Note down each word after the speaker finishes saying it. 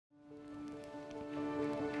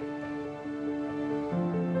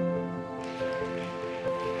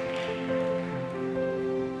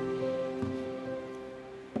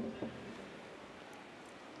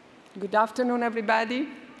Good afternoon, everybody.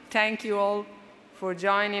 Thank you all for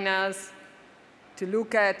joining us to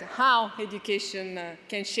look at how education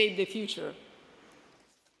can shape the future.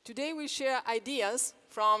 Today we share ideas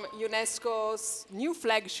from UNESCO's new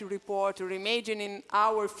flagship report, Reimagining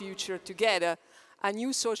Our Future Together, a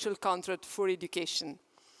new social contract for education.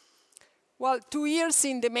 Well, 2 years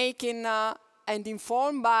in the making and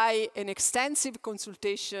informed by an extensive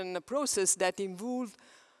consultation process that involved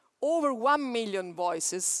over 1 million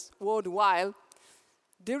voices worldwide,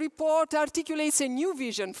 the report articulates a new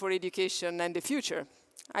vision for education and the future.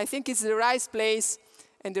 I think it's the right place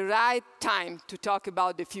and the right time to talk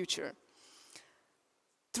about the future.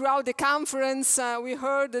 Throughout the conference, we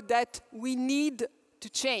heard that we need to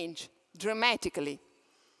change dramatically,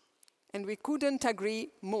 and we couldn't agree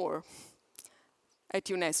more at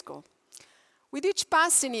UNESCO. With each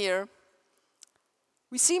passing year,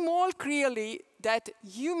 we see more clearly that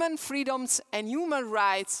human freedoms and human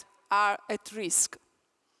rights are at risk.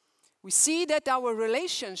 We see that our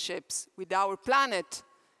relationships with our planet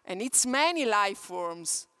and its many life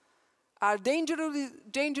forms are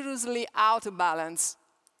dangerously out of balance.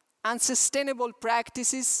 Unsustainable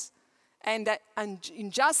practices and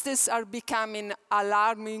injustice are becoming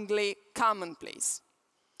alarmingly commonplace.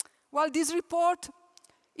 Well, this report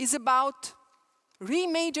is about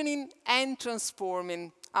reimagining and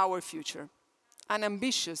transforming our future, an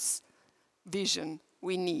ambitious vision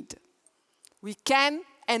we need. We can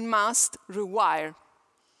and must rewire,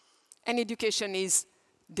 and education is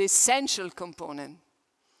the essential component.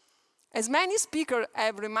 As many speakers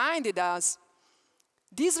have reminded us,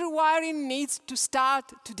 this rewiring needs to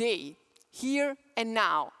start today, here and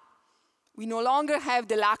now. We no longer have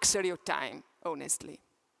the luxury of time, honestly.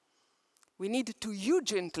 We need to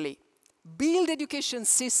urgently build education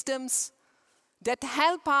systems that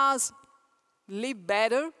help us live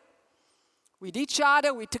better with each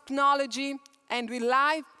other, with technology, and with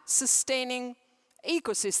life-sustaining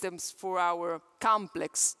ecosystems for our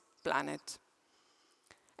complex planet.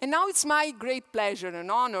 And now it's my great pleasure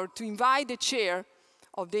and honor to invite the chair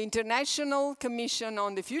of the International Commission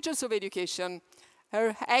on the Futures of Education,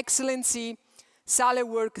 Her Excellency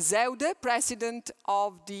Sahle-Work Zewde, President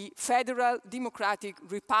of the Federal Democratic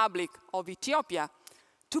Republic of Ethiopia,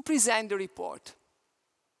 to present the report.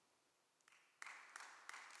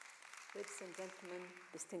 Ladies and gentlemen,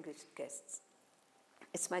 distinguished guests,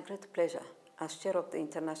 it's my great pleasure as chair of the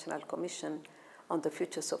International Commission on the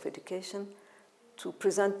Futures of Education to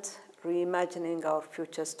present Reimagining Our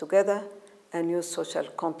Futures Together, a new social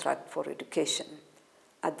contract for education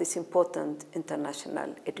at this important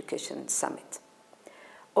International Education Summit.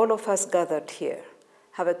 All of us gathered here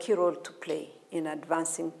have a key role to play in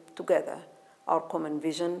advancing together our common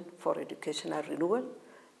vision for educational renewal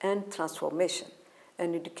and transformation,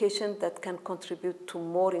 an education that can contribute to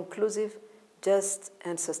more inclusive, just,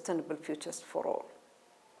 and sustainable futures for all.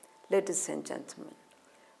 Ladies and gentlemen,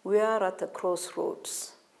 we are at a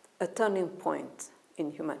crossroads, a turning point in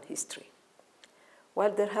human history.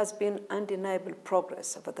 While there has been undeniable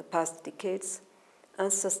progress over the past decades,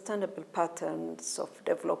 unsustainable patterns of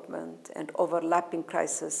development and overlapping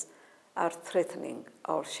crises are threatening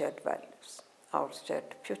our shared values, our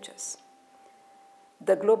shared futures.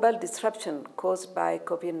 The global disruption caused by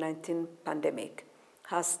COVID-19 pandemic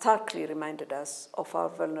has starkly reminded us of our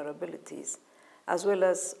vulnerabilities as well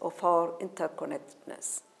as of our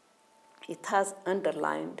interconnectedness. It has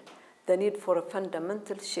underlined the need for a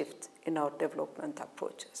fundamental shift in our development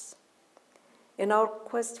approaches. In our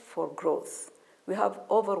quest for growth, we have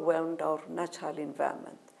overwhelmed our natural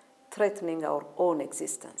environment, threatening our own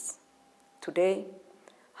existence. Today,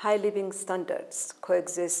 high living standards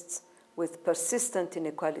coexist with persistent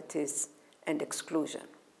inequalities and exclusion.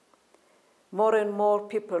 More and more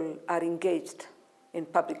people are engaged in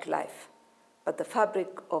public life, but the fabric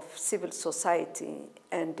of civil society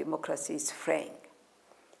and democracy is fraying.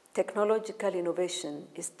 Technological innovation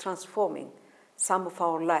is transforming some of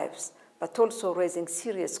our lives, but also raising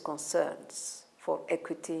serious concerns for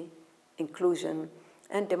equity, inclusion,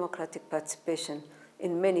 and democratic participation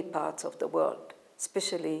in many parts of the world,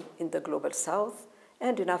 especially in the Global South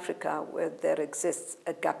and in Africa, where there exists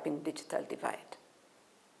a gaping digital divide.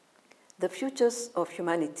 The futures of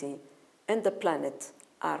humanity and the planet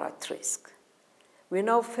are at risk. We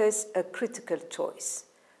now face a critical choice.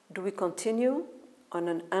 Do we continue on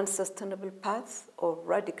an unsustainable path or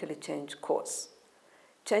radically change course?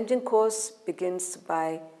 Changing course begins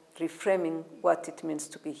by reframing what it means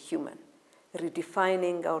to be human,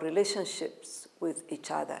 redefining our relationships with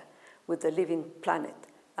each other, with the living planet,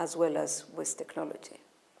 as well as with technology.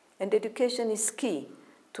 And education is key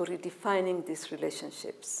to redefining these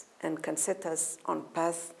relationships and can set us on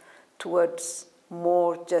path towards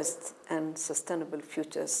more just and sustainable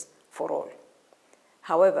futures for all.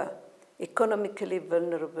 However, economically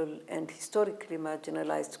vulnerable and historically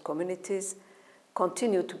marginalized communities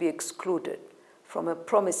continue to be excluded from a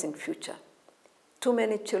promising future. Too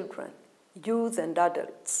many children, youth, and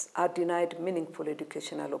adults are denied meaningful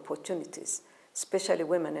educational opportunities, especially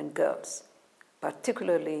women and girls,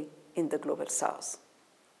 particularly in the Global South.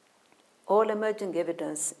 All emerging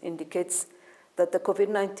evidence indicates that the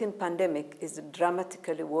COVID-19 pandemic is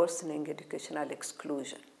dramatically worsening educational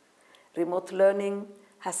exclusion. Remote learning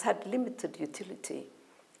has had limited utility,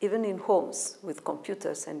 even in homes with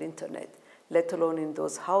computers and internet, let alone in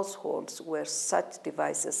those households where such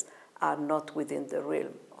devices are not within the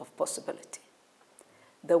realm of possibility.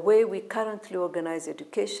 The way we currently organize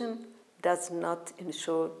education does not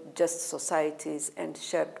ensure just societies and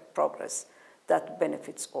shared progress that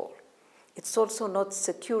benefits all. It's also not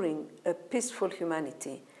securing a peaceful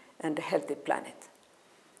humanity and a healthy planet.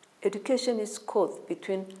 Education is caught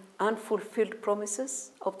between unfulfilled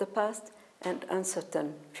promises of the past and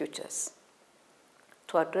uncertain futures.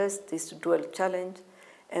 To address this dual challenge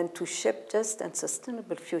and to shape just and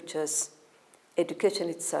sustainable futures, education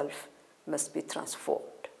itself must be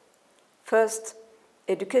transformed. First,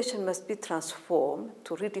 education must be transformed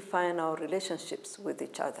to redefine our relationships with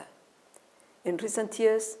each other. In recent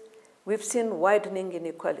years, we've seen widening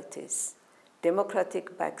inequalities,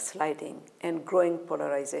 democratic backsliding, and growing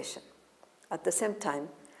polarization. At the same time,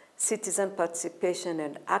 citizen participation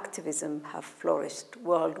and activism have flourished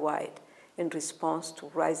worldwide in response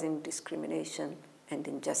to rising discrimination and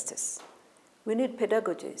injustice. We need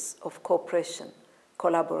pedagogies of cooperation,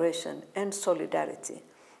 collaboration, and solidarity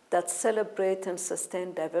that celebrate and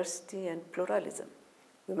sustain diversity and pluralism.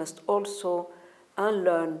 We must also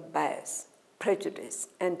unlearn bias, prejudice,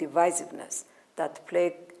 and divisiveness that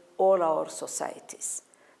plague all our societies.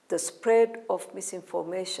 The spread of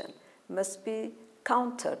misinformation must be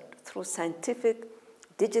countered through scientific,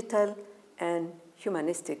 digital, and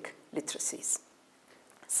humanistic literacies.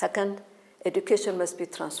 Second, education must be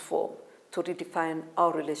transformed to redefine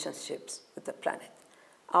our relationships with the planet.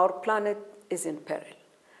 Our planet is in peril.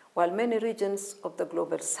 While many regions of the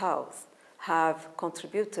Global South have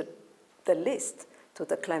contributed the least to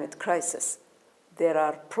the climate crisis, they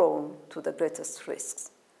are prone to the greatest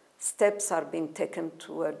risks. Steps are being taken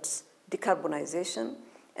towards decarbonization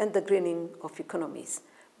and the greening of economies,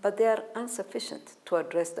 but they are insufficient to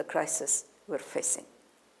address the crisis we're facing.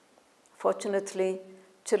 Fortunately,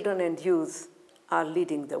 children and youth are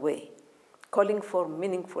leading the way, calling for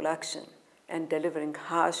meaningful action and delivering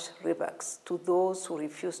harsh rebuffs to those who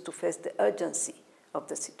refuse to face the urgency of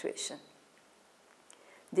the situation.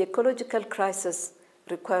 The ecological crisis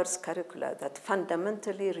requires curricula that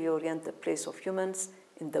fundamentally reorient the place of humans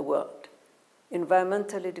in the world.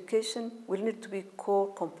 Environmental education will need to be a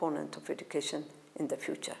core component of education in the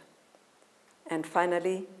future. And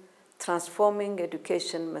finally, transforming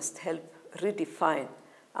education must help redefine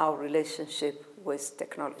our relationship with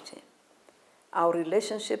technology. Our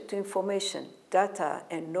relationship to information, data,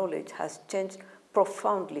 and knowledge has changed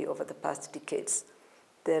profoundly over the past decades.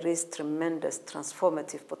 There is tremendous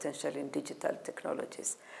transformative potential in digital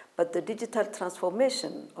technologies, but the digital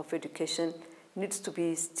transformation of education needs to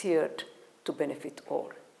be steered to benefit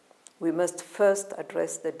all. We must first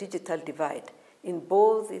address the digital divide in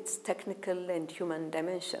both its technical and human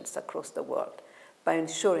dimensions across the world by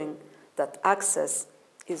ensuring that access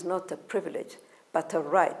is not a privilege, but a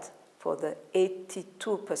right for the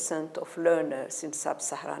 82% of learners in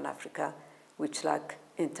sub-Saharan Africa which lack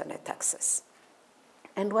internet access.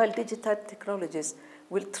 And while digital technologies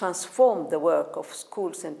will transform the work of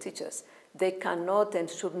schools and teachers, they cannot and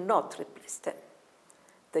should not replace them.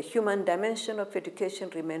 The human dimension of education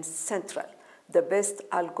remains central. The best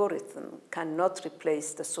algorithm cannot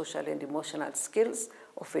replace the social and emotional skills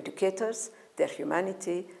of educators, their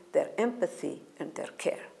humanity, their empathy, and their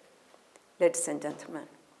care. Ladies and gentlemen,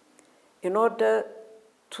 in order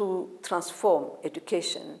to transform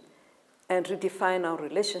education and redefine our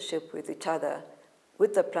relationship with each other,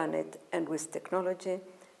 with the planet, and with technology,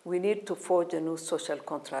 we need to forge a new social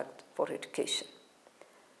contract for education.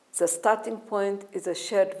 The starting point is a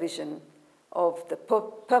shared vision of the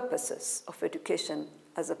purposes of education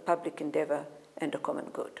as a public endeavor and a common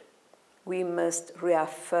good. We must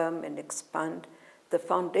reaffirm and expand the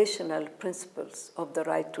foundational principles of the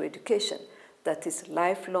right to education that is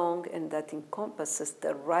lifelong and that encompasses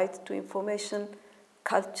the right to information,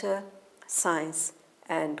 culture, science,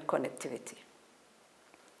 and connectivity.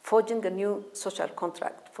 Forging a new social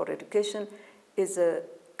contract for education is a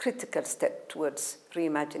critical step towards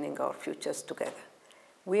reimagining our futures together.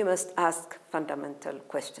 we must ask fundamental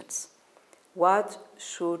questions. What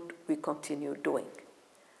should we continue doing?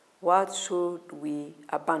 What should we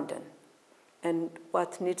abandon? And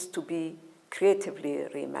what needs to be creatively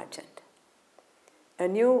reimagined? A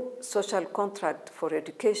new social contract for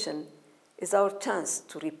education is our chance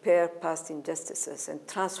to repair past injustices and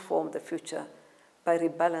transform the future by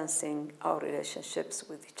rebalancing our relationships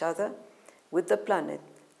with each other, with the planet,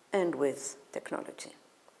 and with technology.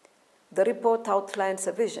 The report outlines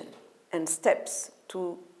a vision and steps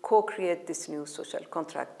to co-create this new social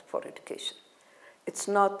contract for education. It's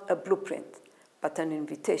not a blueprint, but an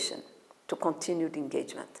invitation to continued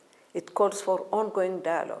engagement. It calls for ongoing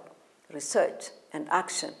dialogue, research, and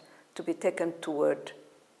action to be taken toward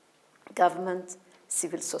government,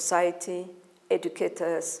 civil society,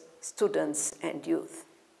 educators, students, and youth.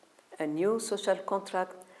 A new social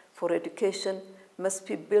contract for education must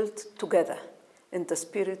be built together in the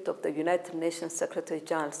spirit of the United Nations Secretary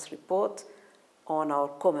General's report on our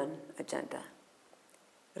common agenda.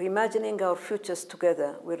 Reimagining our futures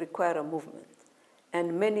together will require a movement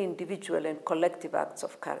and many individual and collective acts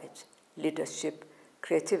of courage, leadership,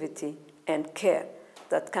 creativity, and care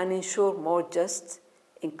that can ensure more just,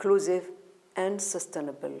 inclusive, and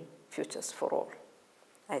sustainable futures for all.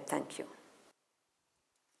 I thank you.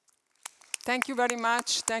 Thank you very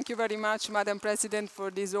much. Thank you very much, Madam President, for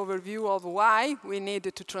this overview of why we need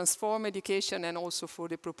to transform education and also for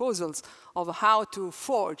the proposals of how to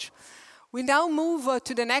forge. We now move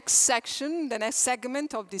to the next section, the next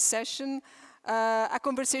segment of this session, a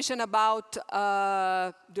conversation about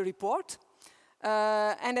the report.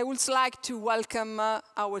 And I would like to welcome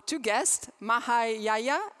our two guests, Maha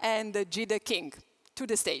Yahya and Zewde King, to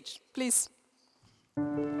the stage. Please.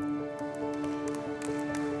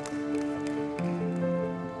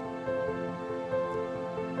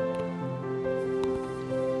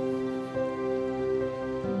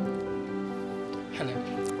 Hello.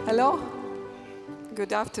 Hello.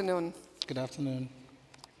 Good afternoon. Good afternoon.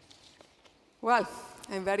 Well,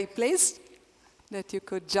 I'm very pleased that you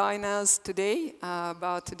could join us today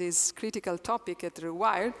about this critical topic at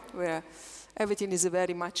Rewired, where everything is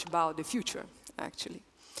very much about the future, actually.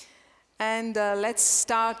 And let's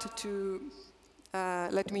start to,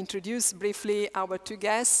 let me introduce briefly our two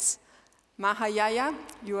guests. Maha Yahya,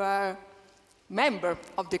 you are member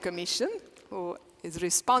of the commission who is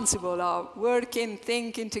responsible of working,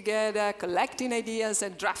 thinking together, collecting ideas,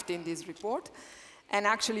 and drafting this report. And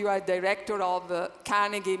actually, you are director of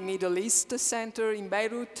Carnegie Middle East Center in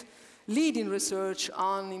Beirut, leading research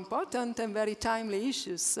on important and very timely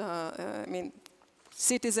issues. I mean,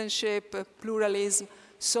 citizenship, pluralism,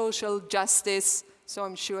 social justice. So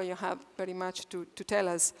I'm sure you have very much to tell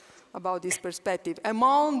us about this perspective.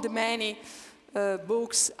 Among the many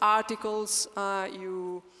books, articles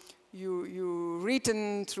you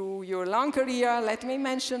written through your long career, let me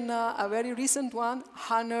mention a very recent one,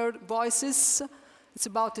 100 Voices. It's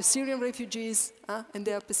about the Syrian refugees and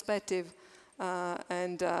their perspective,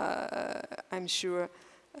 and I'm sure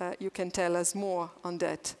you can tell us more on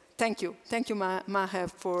that. Thank you. Thank you, Maha,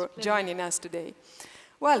 for joining us today.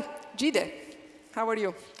 Well, Zewde, how are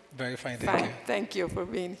you? Very fine, thank you. Thank you for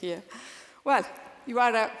being here. Well, you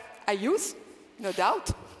are a youth, no doubt.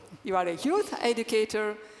 You are a youth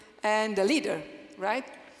educator and a leader, right?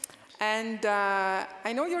 And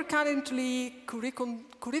I know you're currently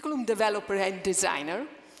curriculum developer and designer,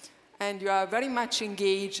 and you are very much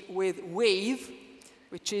engaged with WAVE,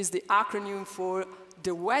 which is the acronym for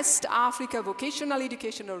the West Africa Vocational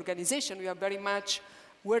Education Organization. We are very much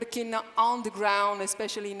working on the ground,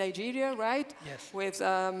 especially in Nigeria, right? Yes. With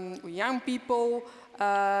young people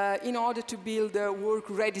in order to build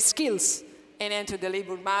work-ready skills and enter the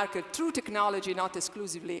labor market through technology, not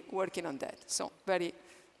exclusively working on that. So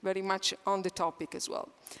very much on the topic as well.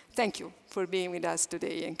 Thank you for being with us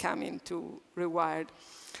today and coming to Rewired.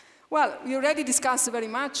 Well, we already discussed very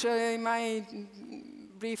much in my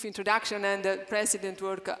brief introduction, and the President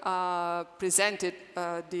Work presented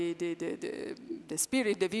the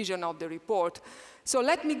spirit, the vision of the report. So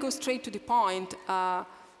let me go straight to the point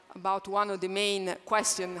about one of the main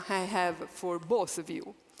questions I have for both of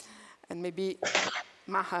you. And maybe,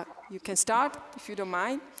 Maha, you can start, if you don't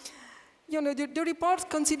mind. You know, the report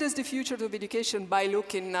considers the future of education by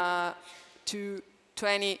looking to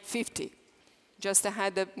 2050. Just I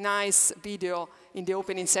had a nice video in the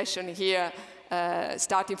opening session here,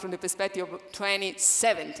 starting from the perspective of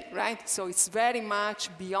 2070, right? So it's very much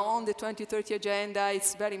beyond the 2030 agenda.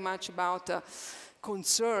 It's very much about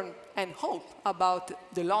concern and hope about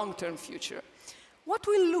the long-term future. What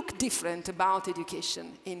will look different about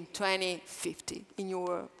education in 2050, in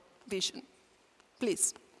your vision?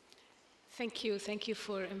 Please. Thank you. Thank you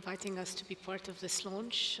for inviting us to be part of this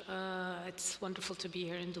launch. It's wonderful to be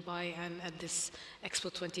here in Dubai and at this Expo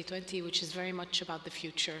 2020, which is very much about the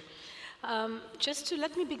future.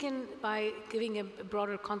 Let me begin by giving a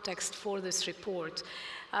broader context for this report.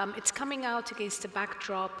 It's coming out against a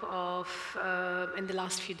backdrop of, in the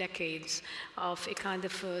last few decades, of a kind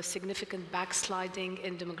of significant backsliding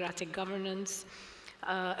in democratic governance,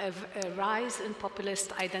 a rise in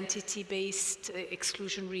populist identity-based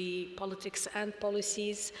exclusionary politics and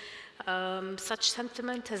policies. Such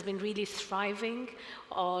sentiment has been really thriving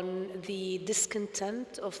on the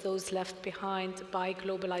discontent of those left behind by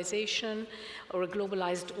globalization or a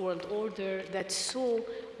globalized world order that saw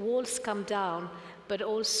walls come down, but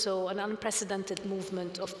also an unprecedented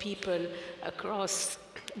movement of people across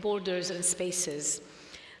borders and spaces.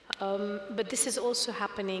 But this is also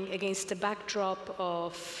happening against a backdrop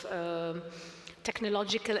of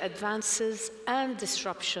technological advances and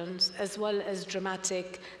disruptions, as well as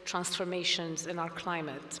dramatic transformations in our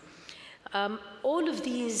climate. All of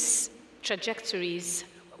these trajectories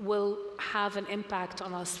will have an impact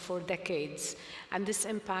on us for decades, and this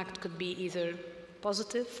impact could be either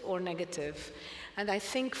positive or negative. And I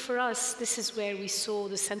think for us, this is where we saw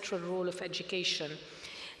the central role of education,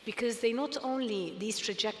 because they not only, these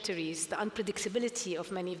trajectories, the unpredictability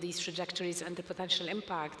of many of these trajectories and the potential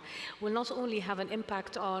impact will not only have an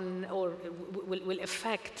impact on, or will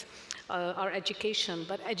affect our education,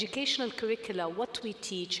 but educational curricula, what we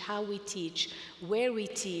teach, how we teach, where we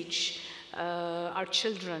teach our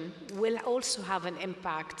children will also have an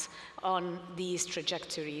impact on these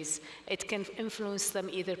trajectories. It can influence them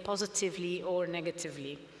either positively or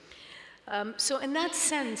negatively. So in that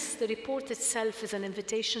sense, the report itself is an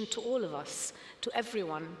invitation to all of us, to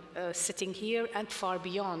everyone sitting here and far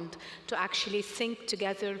beyond, to actually think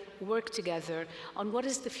together, work together on what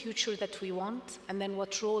is the future that we want, and then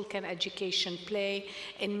what role can education play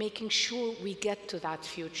in making sure we get to that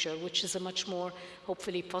future, which is a much more,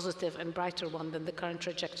 hopefully, positive and brighter one than the current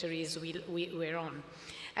trajectories we're on.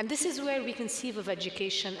 And this is where we conceive of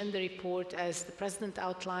education in the report, as the President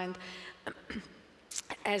outlined,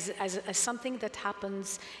 as something that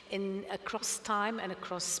happens across time and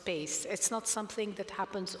across space. It's not something that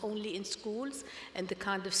happens only in schools and the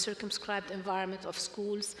kind of circumscribed environment of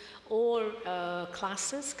schools or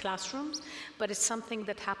classrooms, but it's something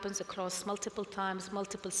that happens across multiple times,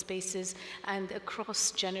 multiple spaces, and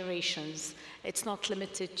across generations. It's not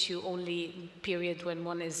limited to only period when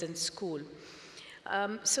one is in school.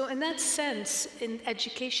 So in that sense,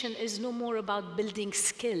 education is no more about building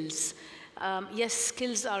skills. Yes,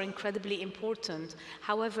 skills are incredibly important.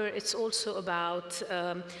 However, it's also about,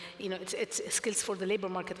 it's skills for the labor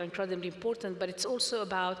market are incredibly important, but it's also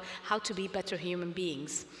about how to be better human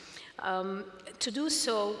beings. To do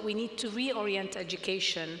so, we need to reorient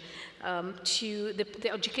education to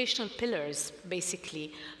the educational pillars,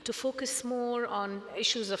 basically, to focus more on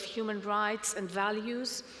issues of human rights and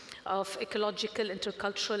values, of ecological,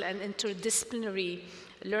 intercultural, and interdisciplinary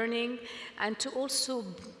learning, and to also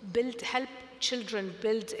help children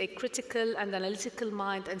build a critical and analytical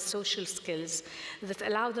mind and social skills that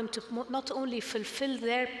allow them to not only fulfill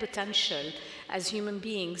their potential as human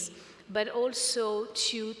beings, but also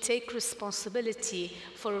to take responsibility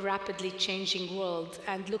for a rapidly changing world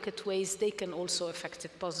and look at ways they can also affect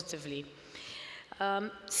it positively.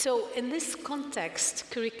 So in this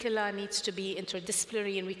context, curricula needs to be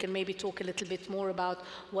interdisciplinary, and we can maybe talk a little bit more about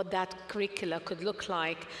what that curricula could look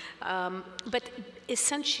like. But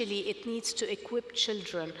essentially, it needs to equip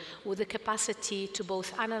children with the capacity to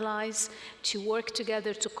both analyze, to work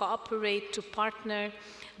together, to cooperate, to partner,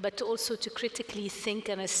 but also to critically think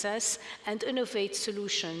and assess and innovate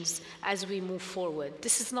solutions as we move forward.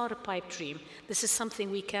 This is not a pipe dream. This is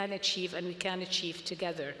something we can achieve, and we can achieve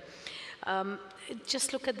together.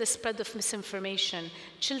 Just look at the spread of misinformation.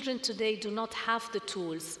 Children today do not have the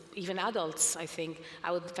tools, even adults, I think,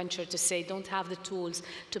 I would venture to say, don't have the tools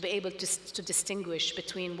to be able to distinguish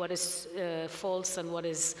between what is false and what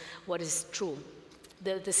is true.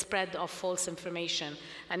 The spread of false information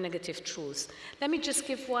and negative truths. Let me just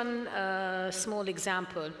give one small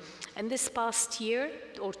example. In this past year,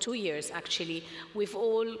 or 2 years actually, we've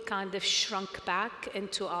all kind of shrunk back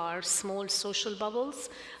into our small social bubbles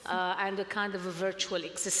and a kind of a virtual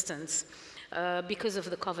existence because of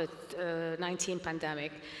the COVID-19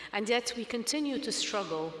 pandemic. And yet we continue to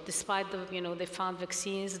struggle despite they found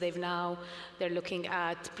vaccines, they're looking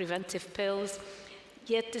at preventive pills.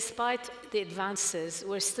 Yet, despite the advances,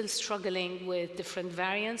 we're still struggling with different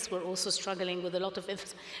variants. We're also struggling with a lot of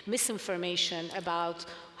misinformation about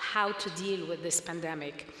how to deal with this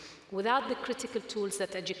pandemic. Without the critical tools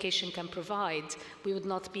that education can provide, we would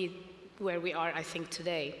not be where we are, I think,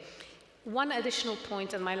 today. One additional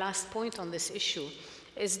point, and my last point on this issue,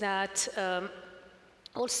 is that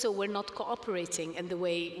also we're not cooperating in the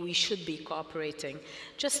way we should be cooperating.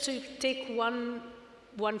 Just to take one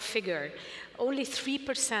figure, only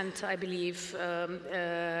 3%, I believe,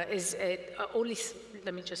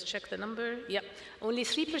 let me just check the number. Yep, only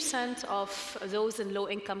 3% of those in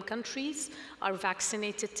low-income countries are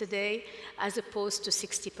vaccinated today, as opposed to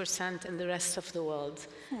 60% in the rest of the world.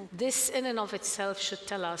 This, in and of itself, should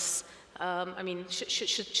tell us.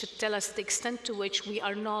 Should tell us the extent to which we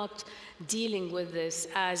are not dealing with this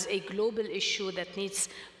as a global issue that needs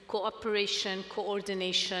cooperation,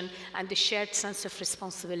 coordination, and a shared sense of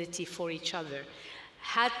responsibility for each other.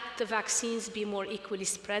 Had the vaccines been more equally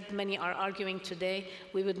spread, many are arguing today,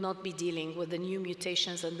 we would not be dealing with the new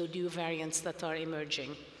mutations and the new variants that are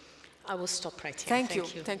emerging. I will stop right here. Thank you.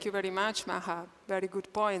 Thank you very much, Maha. Very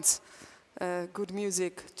good points. Good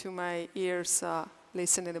music to my ears.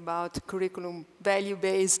 Listening about curriculum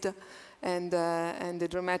value-based and the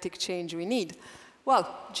dramatic change we need.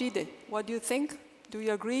 Well, Jide, what do you think? Do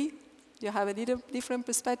you agree? Do you have a different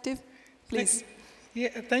perspective? Please.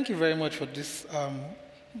 Thank you very much for this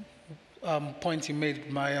point you made,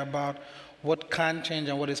 Maya, about what can change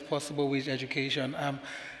and what is possible with education.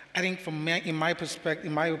 I think in my perspective,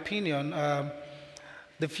 in my opinion,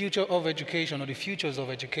 the future of education, or the futures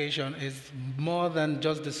of education, is more than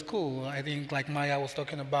just the school. I think, like Maya was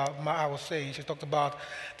saying, she talked about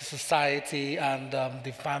the society and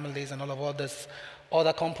the families and all this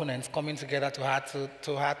other components coming together to add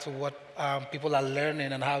to what people are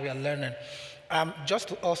learning and how we are learning. Just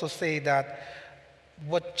to also say that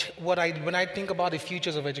when I think about the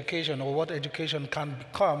futures of education, or what education can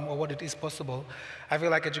become, or what it is possible, I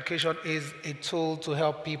feel like education is a tool to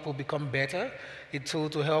help people become better, a tool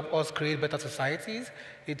to help us create better societies,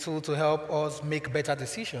 a tool to help us make better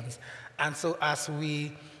decisions. And so as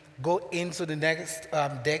we go into the next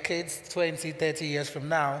decades, 20, 30 years from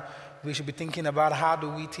now, we should be thinking about how do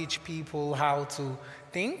we teach people how to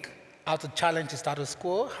think, how to challenge the status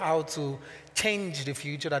quo, how to change the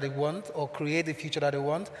future that they want, or create the future that they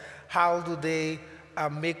want. How do they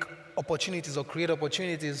make opportunities or create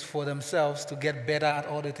opportunities for themselves to get better at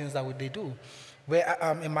all the things that they do. Where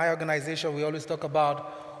in my organization, we always talk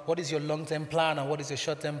about what is your long-term plan and what is your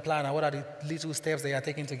short-term plan and what are the little steps that you're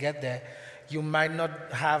taking to get there. You might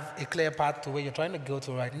not have a clear path to where you're trying to go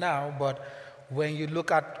to right now, but when you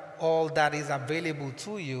look at all that is available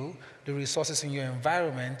to you, the resources in your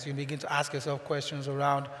environment, you begin to ask yourself questions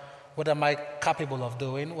around, what am I capable of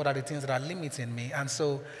doing? What are the things that are limiting me? And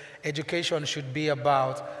so education should be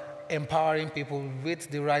about empowering people with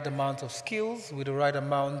the right amount of skills, with the right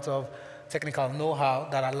amount of technical know-how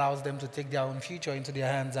that allows them to take their own future into their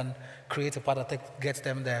hands and create a path that gets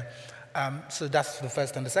them there. So that's the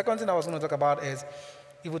first thing. The second thing I was going to talk about is,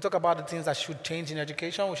 if we talk about the things that should change in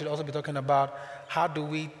education, we should also be talking about how do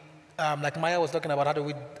we, like Maya was talking about, how do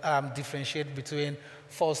we differentiate between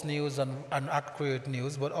false news and accurate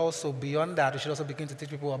news, but also beyond that, we should also begin to teach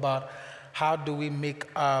people about how do we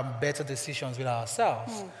make better decisions with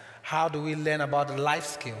ourselves. How do we learn about life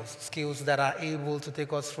skills, skills that are able to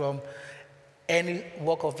take us from any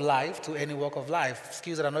walk of life to any walk of life,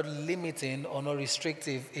 skills that are not limiting or not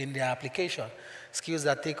restrictive in their application, skills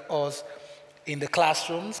that take us in the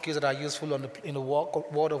classroom, skills that are useful in the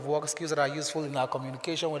world of work, skills that are useful in our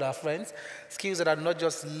communication with our friends, skills that are not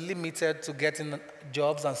just limited to getting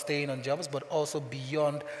jobs and staying on jobs, but also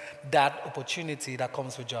beyond that opportunity that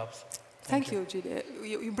comes with jobs. Thank you, Jide.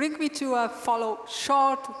 You bring me to a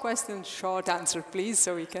short question, short answer, please,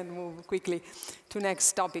 so we can move quickly to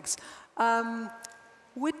next topics.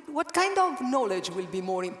 What kind of knowledge will be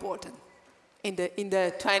more important in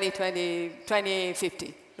the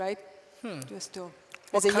 2050, right? Just to,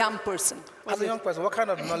 as a young person. As a young person, what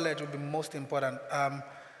kind of knowledge would be most important?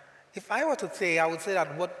 If I were to say, I would say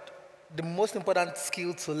that what the most important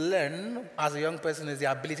skill to learn as a young person is the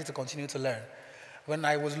ability to continue to learn. When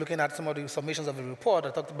I was looking at some of the summations of the report,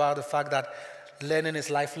 I talked about the fact that learning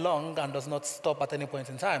is lifelong and does not stop at any point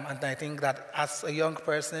in time. And I think that as a young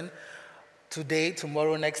person, today,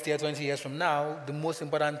 tomorrow, next year, 20 years from now, the most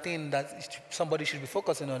important thing that somebody should be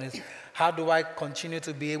focusing on is, how do I continue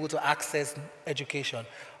to be able to access education,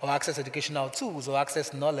 or access educational tools, or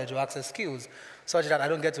access knowledge, or access skills, such that I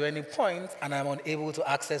don't get to any point and I'm unable to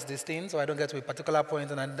access these things, or I don't get to a particular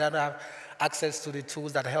point and I don't have access to the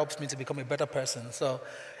tools that helps me to become a better person. So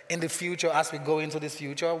in the future, as we go into this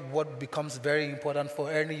future, what becomes very important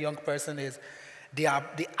for any young person is the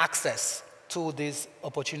access to these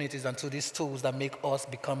opportunities and to these tools that make us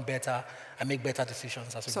become better and make better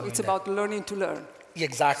decisions as we go. So it's about learning to learn.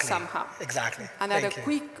 Exactly. Somehow. Exactly. Another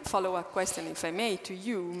quick follow-up question, if I may, to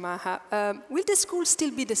you, Maha. Will the school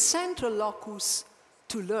still be the central locus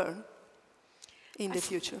to learn in the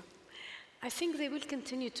future? I think they will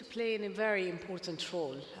continue to play a very important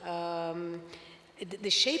role. The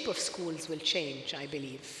shape of schools will change, I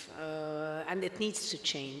believe, and it needs to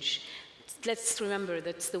change. Let's remember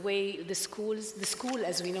that the way the school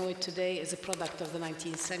as we know it today is a product of the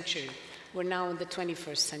 19th century. We're now in the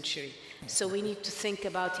 21st century. So we need to think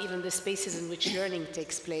about even the spaces in which learning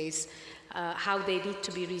takes place, how they need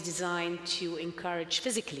to be redesigned to encourage,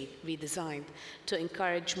 physically redesigned, to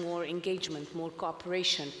encourage more engagement, more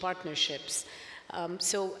cooperation, partnerships.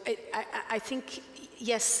 So I think,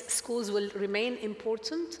 yes, schools will remain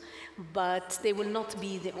important, but they will not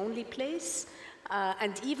be the only place.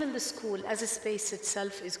 And even the school as a space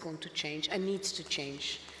itself is going to change and needs to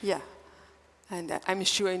change. Yeah, and I'm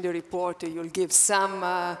sure in the report you'll give some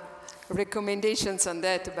recommendations on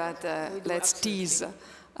that, but let's tease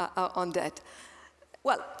on that.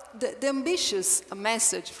 Well, the ambitious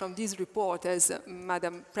message from this report, as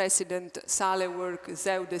Madam President Sahle-Work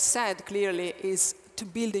Zewde said clearly, is to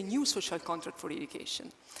build a new social contract for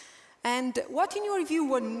education. And what, in your view,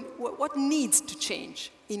 what needs to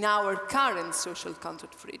change in our current social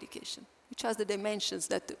contract for education? Which are the dimensions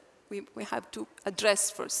that we have to address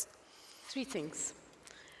first? Three things.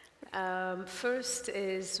 First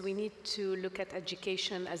is we need to look at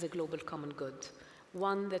education as a global common good,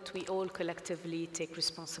 one that we all collectively take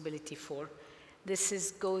responsibility for.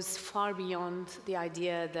 This goes far beyond the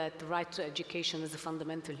idea that the right to education is a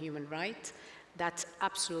fundamental human right. That's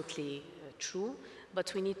absolutely true.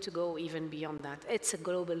 But we need to go even beyond that. It's a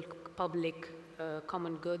global public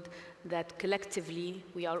common good that collectively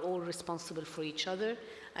we are all responsible for each other,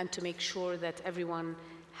 and to make sure that everyone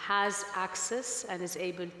has access and is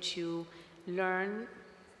able to learn,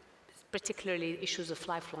 particularly issues of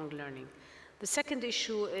lifelong learning. The second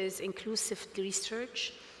issue is inclusive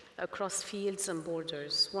research across fields and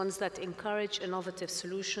borders, ones that encourage innovative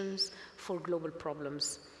solutions for global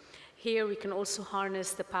problems. Here we can also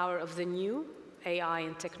harness the power of the new, AI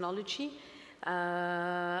and technology,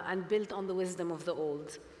 and build on the wisdom of the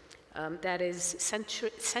old. That is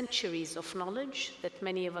centuries of knowledge that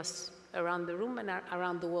many of us around the room and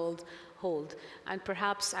around the world hold. And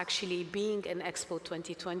perhaps actually being in Expo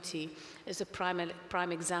 2020 is a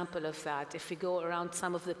prime example of that. If we go around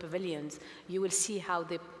some of the pavilions, you will see how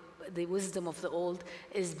the wisdom of the old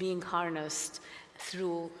is being harnessed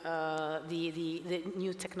through the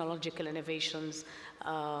new technological innovations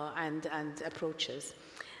and approaches.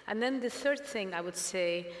 And then the third thing, I would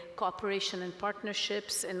say, cooperation and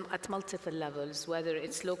partnerships at multiple levels, whether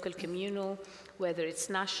it's local communal, whether it's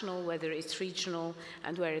national, whether it's regional,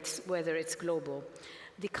 and whether it's global.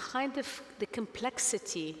 The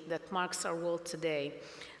complexity that marks our world today,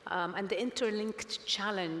 and the interlinked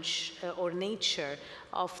challenge or nature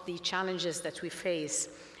of the challenges that we face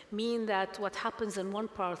mean that what happens in one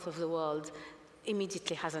part of the world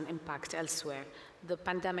immediately has an impact elsewhere. The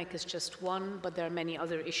pandemic is just one, but there are many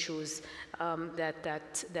other issues and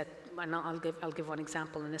I'll give one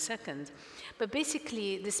example in a second. But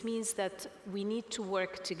basically, this means that we need to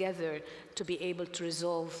work together to be able to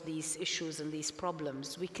resolve these issues and these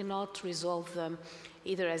problems. We cannot resolve them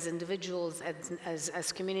either as individuals,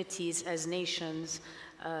 as communities, as nations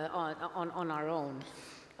on our own.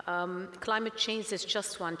 Climate change is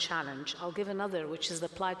just one challenge. I'll give another, which is the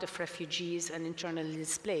plight of refugees and internally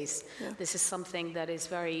displaced. Yeah. This is something that is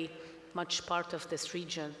very much part of this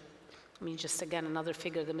region. I mean, just again, another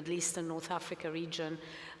figure, the Middle East and North Africa region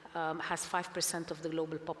has 5% of the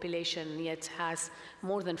global population, and yet has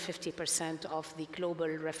more than 50% of the global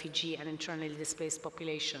refugee and internally displaced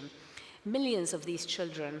population. Millions of these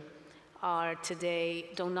children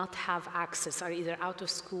do not have access, are either out of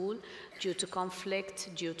school due to conflict,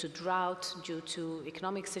 due to drought, due to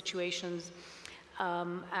economic situations,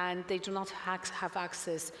 and they do not have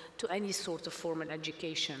access to any sort of formal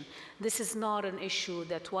education. This is not an issue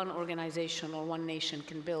that one organization or one nation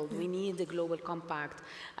can build. We need a global compact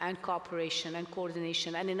and cooperation and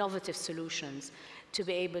coordination and innovative solutions to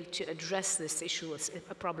be able to address this issue as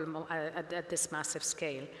a problem at this massive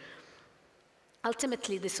scale.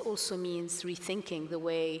 Ultimately, this also means rethinking the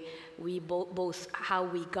way we both how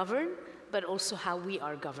we govern, but also how we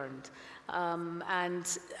are governed. And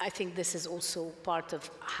I think this is also part of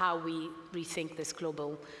how we rethink this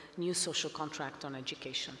global new social contract on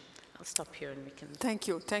education. I'll stop here and we can... Thank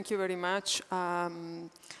you. Thank you very much. A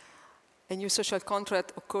new social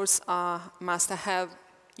contract, of course, must have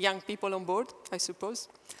young people on board, I suppose.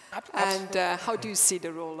 Absolutely. And how do you see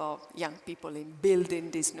the role of young people in building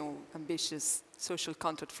this new ambitious social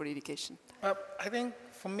contract for education? I think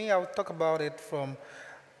for me, I would talk about it from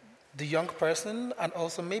the young person and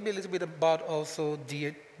also maybe a little bit about also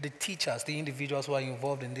the teachers, the individuals who are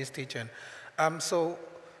involved in this teaching. So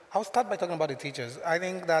I'll start by talking about the teachers. I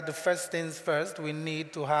think that the first things first,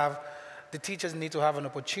 the teachers need to have an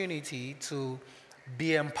opportunity to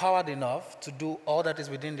be empowered enough to do all that is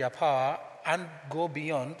within their power and go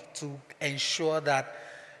beyond to ensure that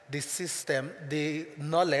the system, the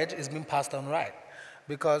knowledge is being passed on right.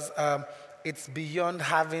 Because it's beyond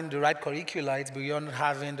having the right curricula, it's beyond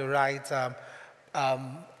having the right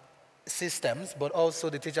systems, but also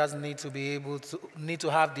the teachers need to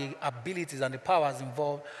have the abilities and the powers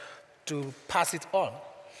involved to pass it on.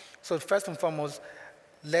 So first and foremost,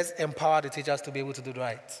 let's empower the teachers to be able to do the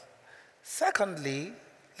right. Secondly,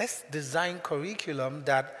 let's design curriculum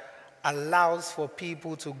that allows for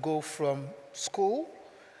people to go from school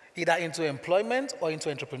either into employment or into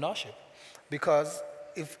entrepreneurship. Because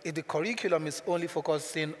if the curriculum is only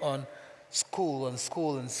focusing on school and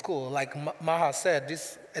school and school, like Maha said,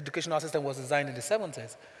 this educational system was designed in the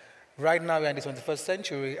 70s. Right now we're in the 21st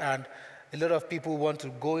century, and a lot of people want to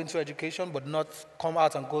go into education but not come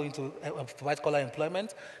out and go into white-collar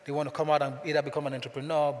employment. They want to come out and either become an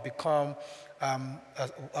entrepreneur, become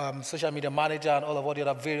a social media manager, and all of the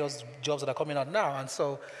other various jobs that are coming out now. And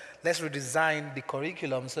so let's redesign the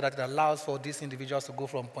curriculum so that it allows for these individuals to go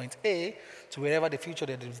from point A to wherever the future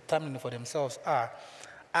they're determining for themselves are.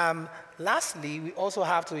 Lastly, we also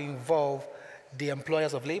have to involve the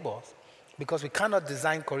employers of labor, because we cannot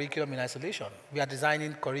design curriculum in isolation. We are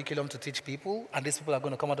designing curriculum to teach people, and these people are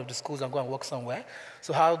going to come out of the schools and go and work somewhere.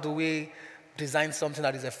 So how do we design something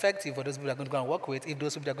that is effective for those people that are going to go and work with if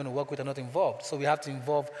those people that are going to work with are not involved? So we have to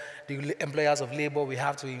involve the employers of labor, we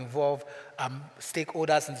have to involve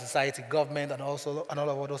stakeholders in society, government, and all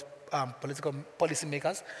of those political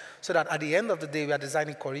policymakers, so that at the end of the day, we are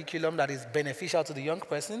designing curriculum that is beneficial to the young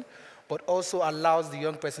person, but also allows the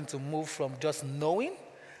young person to move from just knowing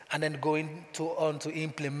and then going on to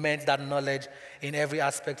implement that knowledge in every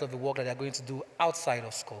aspect of the work that they're going to do outside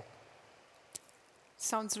of school.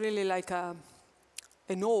 Sounds really like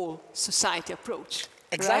an all society approach.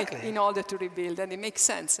 Exactly. Right? In order to rebuild, and it makes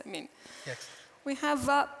sense. I mean, yes. We have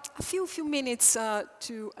a few minutes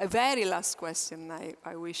to a very last question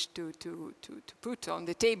I wish to put on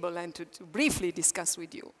the table and to briefly discuss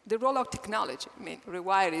with you. The role of technology. I mean,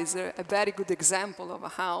 Rewire is a very good example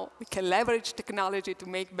of how we can leverage technology to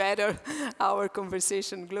make better our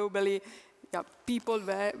conversation globally. Yeah, people,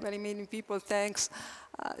 very many people, thanks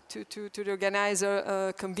to the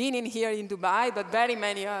organizer convening here in Dubai, but very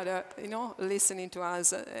many other, listening to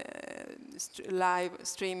us live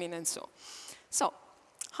streaming and so. So,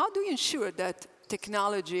 how do you ensure that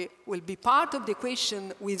technology will be part of the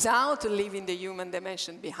equation without leaving the human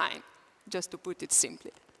dimension behind? Just to put it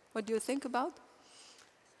simply. What do you think about?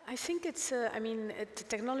 I think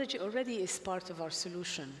technology already is part of our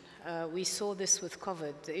solution. We saw this with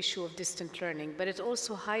COVID, the issue of distant learning, but it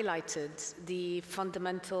also highlighted the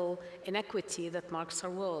fundamental inequity that marks our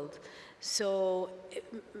world. So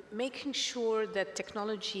making sure that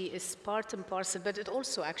technology is part and parcel, but it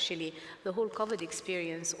also actually, the whole COVID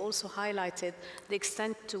experience also highlighted the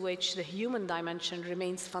extent to which the human dimension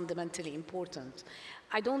remains fundamentally important.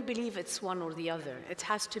 I don't believe it's one or the other. It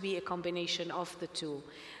has to be a combination of the two.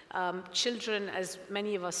 Children, as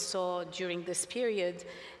many of us saw during this period,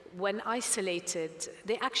 when isolated,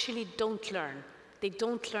 they actually don't learn. They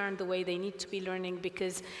don't learn the way they need to be learning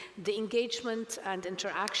because the engagement and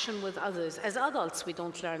interaction with others, as adults, we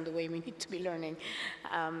don't learn the way we need to be learning,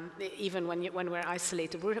 even when we're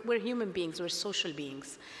isolated. We're human beings, we're social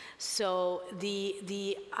beings. So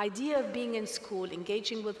the idea of being in school,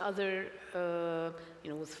 engaging with other,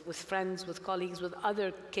 with friends, with colleagues, with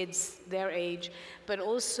other kids their age, but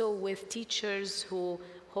also with teachers who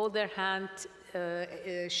hold their hand,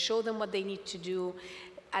 show them what they need to do,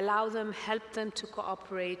 allow them, help them to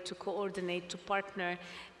cooperate, to coordinate, to partner.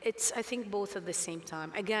 It's, I think, both at the same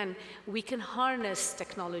time. Again, we can harness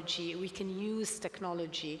technology, we can use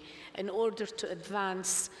technology in order to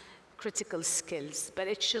advance critical skills, but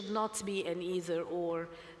it should not be an either-or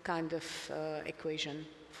kind of equation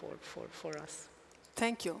for us.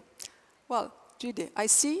 Thank you. Well, Zewde, I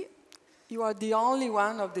see you are the only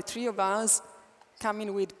one of the three of us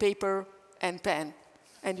coming with paper and pen.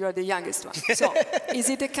 And you are the youngest one. So, is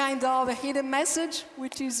it a kind of a hidden message?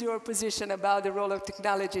 Which is your position about the role of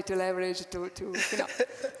technology to leverage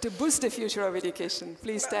to boost the future of education?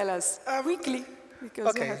 Please tell us quickly. Because I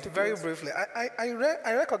Okay, have to very close. briefly.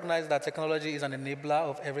 I recognize that technology is an enabler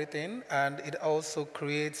of everything, and it also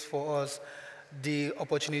creates for us the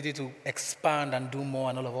opportunity to expand and do more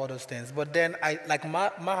and all those things. But then, like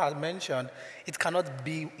Maha mentioned, it cannot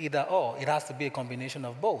be either or. It has to be a combination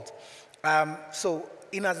of both. So,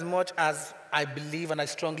 in as much as I believe, and I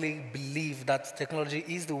strongly believe that technology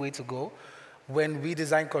is the way to go, when we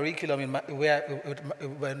design curriculum,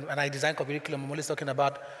 when I design curriculum, I'm always talking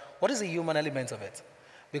about what is the human element of it.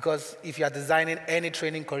 Because if you are designing any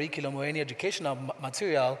training curriculum or any educational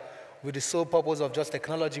material with the sole purpose of just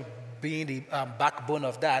technology being the backbone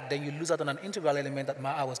of that, then you lose out on an integral element that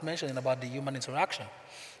I was mentioning about the human interaction.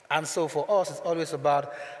 And so for us, it's always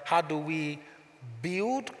about how do we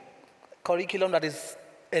build curriculum that is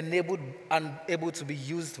enabled and able to be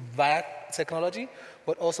used via technology,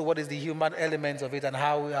 but also what is the human element of it, and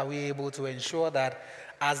how are we able to ensure that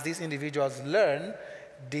as these individuals learn,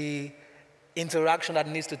 the interaction that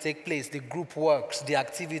needs to take place, the group works, the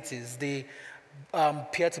activities, the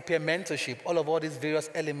peer-to-peer mentorship, all these various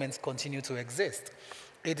elements continue to exist.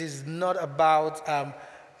 It is not about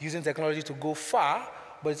using technology to go far,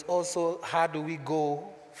 but it's also how do we go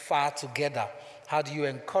far together? How do you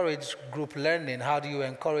encourage group learning? How do you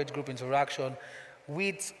encourage group interaction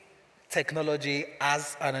with technology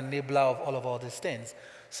as an enabler of all these things?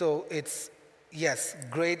 So it's, yes,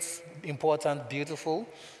 great, important, beautiful,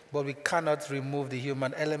 but we cannot remove the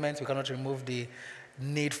human element. We cannot remove the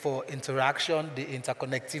need for interaction, the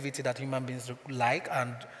interconnectivity that human beings like,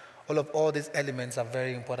 and all these elements are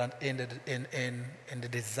very important in the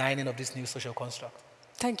designing of this new social construct.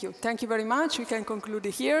 Thank you. Thank you very much. We can conclude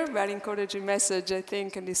here. Very encouraging message, I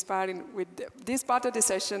think, and inspiring with this part of the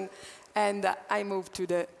session. And I move to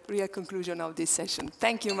the real conclusion of this session.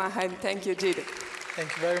 Thank you, Maha, and thank you, Zewde.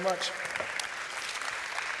 Thank you very much.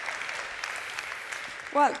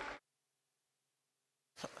 Well,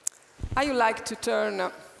 I would like to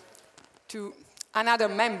turn to another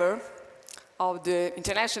member of the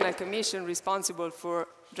International Commission responsible for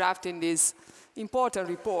drafting this important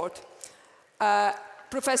report,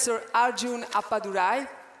 Professor Arjun Appadurai.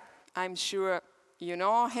 I'm sure you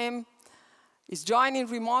know him. He's joining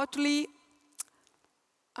remotely.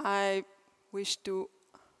 I wish to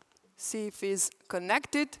see if he's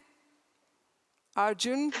connected.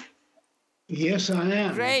 Arjun? Yes, I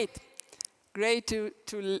am. Great. Great to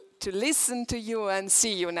listen to you and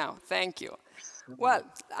see you now. Thank you. Well,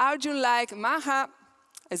 Arjun, like Maha,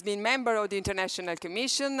 has been member of the International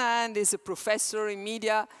Commission and is a professor in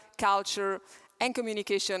media, culture, and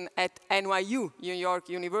communication at NYU, New York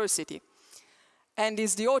University. And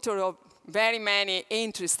is the author of very many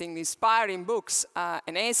interesting, inspiring books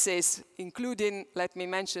and essays, including, let me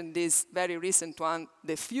mention this very recent one,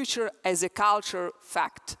 The Future as a Culture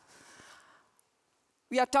Fact.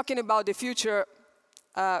 We are talking about the future,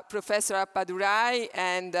 Professor Appadurai,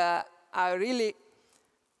 and I really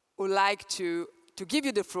would like to give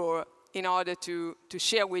you the floor in order to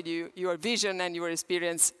share with you your vision and your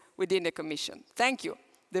experience within the Commission. Thank you.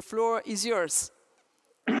 The floor is yours.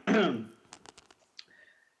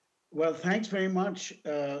 Well, thanks very much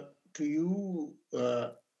to you,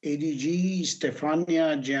 ADG,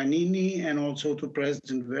 Stefania, Giannini, and also to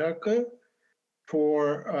President Werke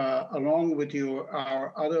for, along with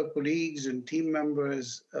our other colleagues and team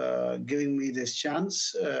members, giving me this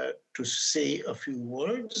chance to say a few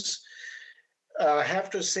words. I have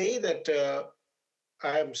to say that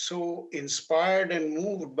I am so inspired and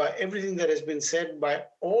moved by everything that has been said by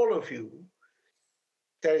all of you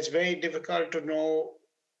that it's very difficult to know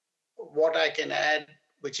what I can add,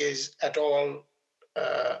 which is at all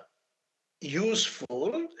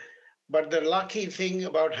useful. But the lucky thing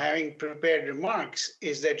about having prepared remarks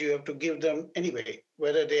is that you have to give them anyway,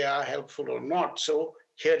 whether they are helpful or not. So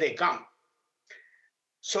here they come.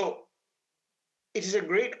 So it is a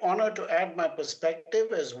great honor to add my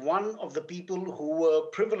perspective as one of the people who were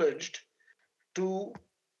privileged to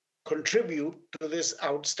contribute to this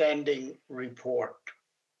outstanding report.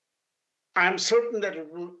 I'm certain that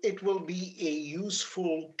it will be a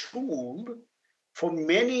useful tool for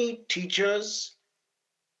many teachers,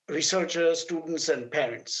 researchers, students, and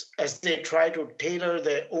parents as they try to tailor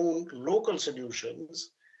their own local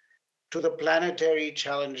solutions to the planetary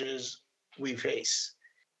challenges we face.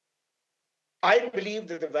 I believe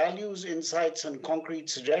that the values, insights, and concrete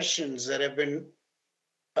suggestions that have been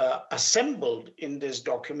assembled in this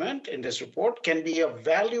document, in this report, can be a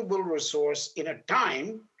valuable resource in a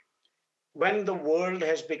time when the world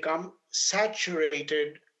has become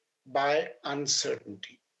saturated by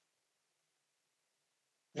uncertainty.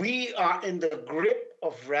 We are in the grip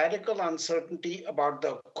of radical uncertainty about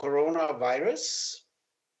the coronavirus,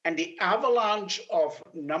 And the avalanche of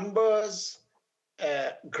numbers,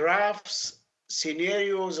 graphs,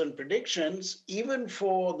 scenarios, and predictions, even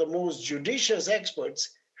for the most judicious experts,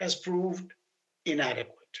 has proved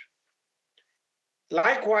inadequate.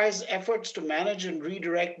 Likewise, efforts to manage and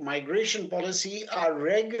redirect migration policy are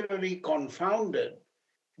regularly confounded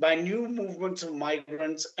by new movements of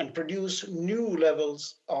migrants and produce new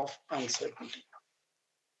levels of uncertainty.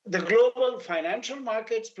 The global financial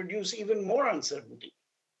markets produce even more uncertainty,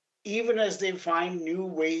 even as they find new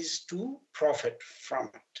ways to profit from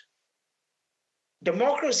it.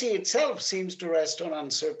 Democracy itself seems to rest on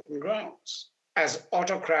uncertain grounds, as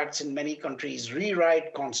autocrats in many countries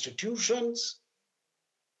rewrite constitutions,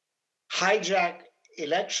 hijack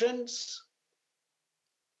elections,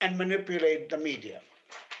 and manipulate the media.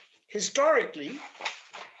 Historically,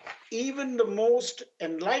 even the most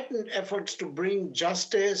enlightened efforts to bring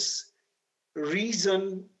justice,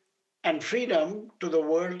 reason, and freedom to the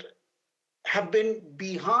world have been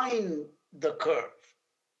behind the curve.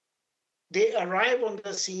 They arrive on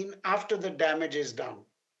the scene after the damage is done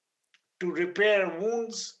to repair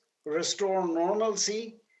wounds, restore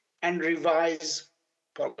normalcy, and revise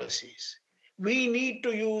policies. We need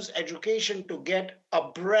to use education to get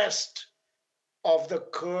abreast of the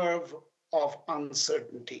curve of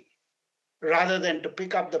uncertainty, rather than to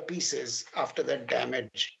pick up the pieces after the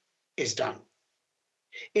damage is done.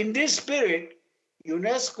 In this spirit,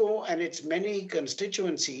 UNESCO and its many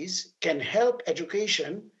constituencies can help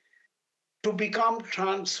education to become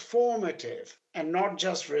transformative and not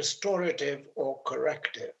just restorative or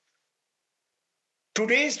corrective.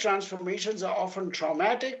 Today's transformations are often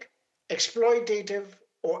traumatic, exploitative,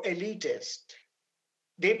 or elitist.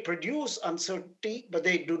 They produce uncertainty, but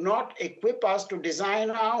they do not equip us to design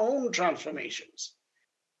our own transformations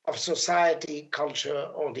of society, culture,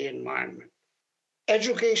 or the environment.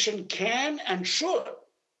 Education can and should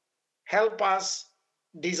help us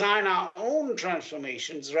design our own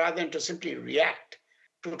transformations rather than to simply react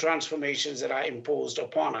to transformations that are imposed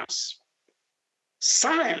upon us.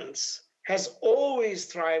 Science has always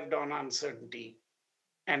thrived on uncertainty,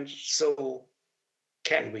 and so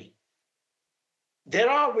can we. There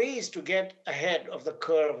are ways to get ahead of the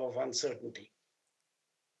curve of uncertainty.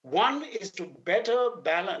 One is to better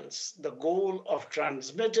balance the goal of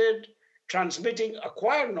transmitting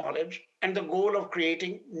acquired knowledge and the goal of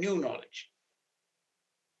creating new knowledge.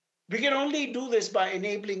 We can only do this by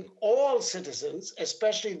enabling all citizens,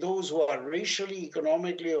 especially those who are racially,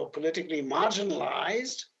 economically, or politically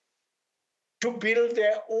marginalized, to build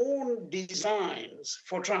their own designs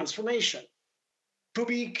for transformation, to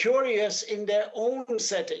be curious in their own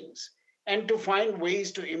settings, and to find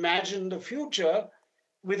ways to imagine the future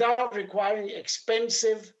without requiring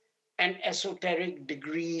expensive and esoteric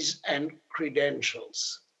degrees and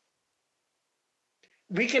credentials.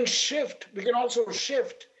 We can also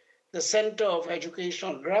shift the center of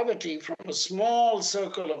educational gravity from a small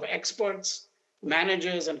circle of experts,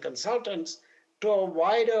 managers, and consultants to a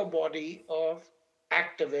wider body of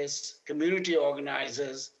activists, community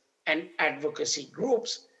organizers, and advocacy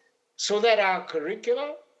groups, so that our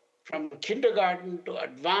curricula, from kindergarten to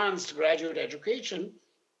advanced graduate education,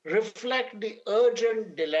 reflect the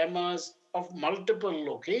urgent dilemmas of multiple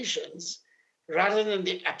locations rather than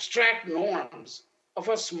the abstract norms of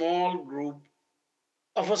a small group,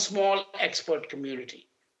 of a small expert community.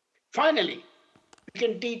 Finally, we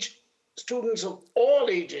can teach students of all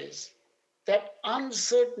ages that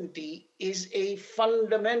uncertainty is a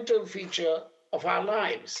fundamental feature of our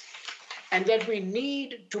lives, and that we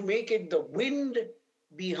need to make it the wind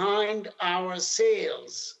behind our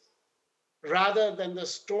sails rather than the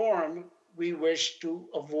storm we wish to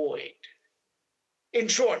avoid. In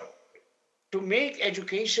short, to make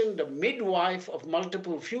education the midwife of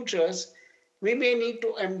multiple futures, we may need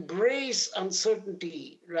to embrace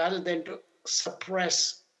uncertainty rather than to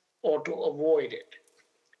suppress or to avoid it.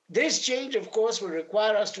 This change, of course, will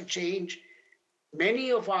require us to change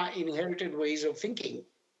many of our inherited ways of thinking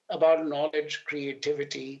about knowledge,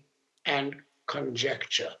 creativity, and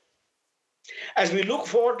conjecture. As we look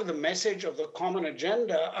forward to the message of the common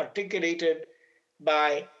agenda articulated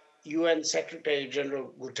by UN Secretary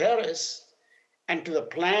General Guterres and to the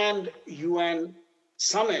planned UN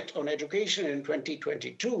Summit on Education in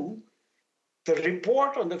 2022, the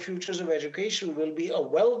report on the futures of education will be a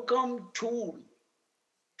welcome tool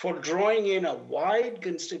for drawing in a wide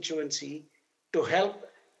constituency to help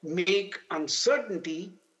make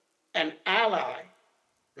uncertainty an ally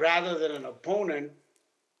rather than an opponent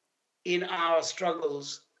in our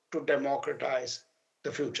struggles to democratize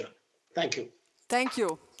the future. Thank you. Thank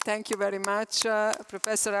you. Thank you very much,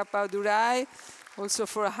 Professor Appadurai. also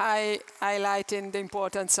for highlighting the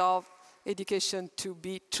importance of education to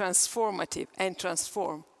be transformative and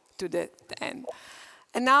transform to the end.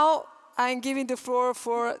 And now I'm giving the floor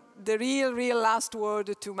for the real last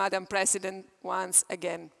word to Madam President once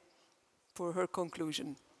again for her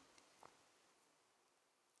conclusion.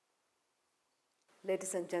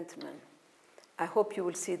 Ladies and gentlemen, I hope you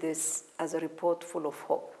will see this as a report full of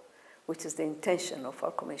hope, which is the intention of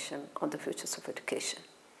our Commission on the Futures of Education.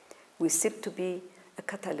 We seek to be a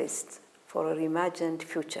catalyst for a reimagined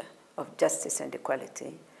future of justice and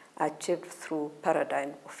equality achieved through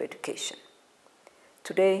paradigm of education.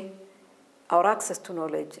 Today, our access to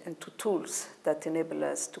knowledge and to tools that enable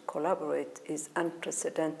us to collaborate is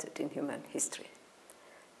unprecedented in human history.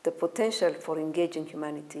 The potential for engaging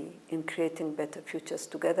humanity in creating better futures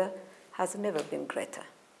together has never been greater.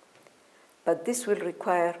 But this will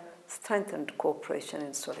require strengthened cooperation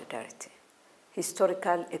and solidarity.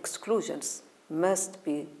 Historical exclusions must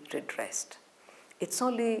be redressed. It's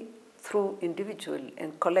only through individual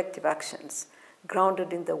and collective actions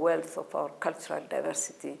grounded in the wealth of our cultural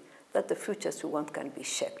diversity that the futures we want can be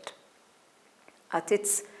shaped. At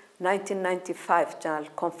its 1995 General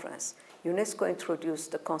Conference, UNESCO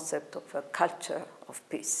introduced the concept of a culture of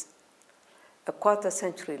peace. A quarter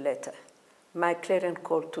century later, my clarion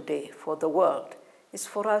call today for the world is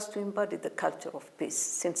for us to embody the culture of peace,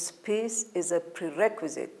 since peace is a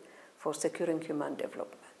prerequisite for securing human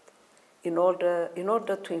development. In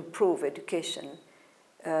order to improve education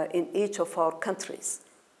in each of our countries,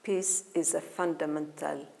 peace is a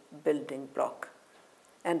fundamental building block,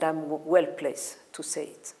 and I'm well placed to say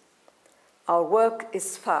it. Our work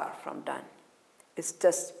is far from done. It's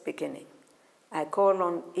just beginning. I call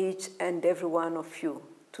on each and every one of you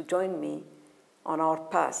to join me on our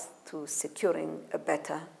path to securing a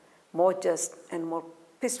better, more just, and more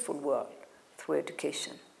peaceful world through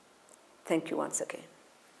education. Thank you once again.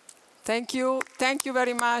 Thank you. Thank you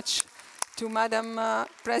very much to Madam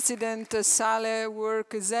President Sahle-Work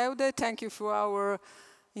Zewde. Thank you for our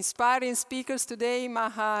inspiring speakers today,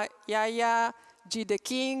 Maha, Yahya, Giannini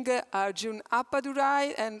King, Arjun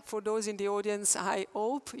Appadurai, and for those in the audience, I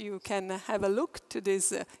hope you can have a look to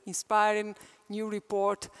this inspiring new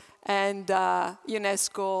report, and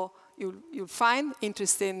UNESCO, you'll find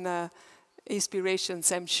interesting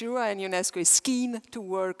inspirations, I'm sure, and UNESCO is keen to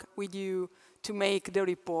work with you to make the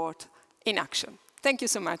report in action. Thank you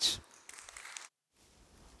so much.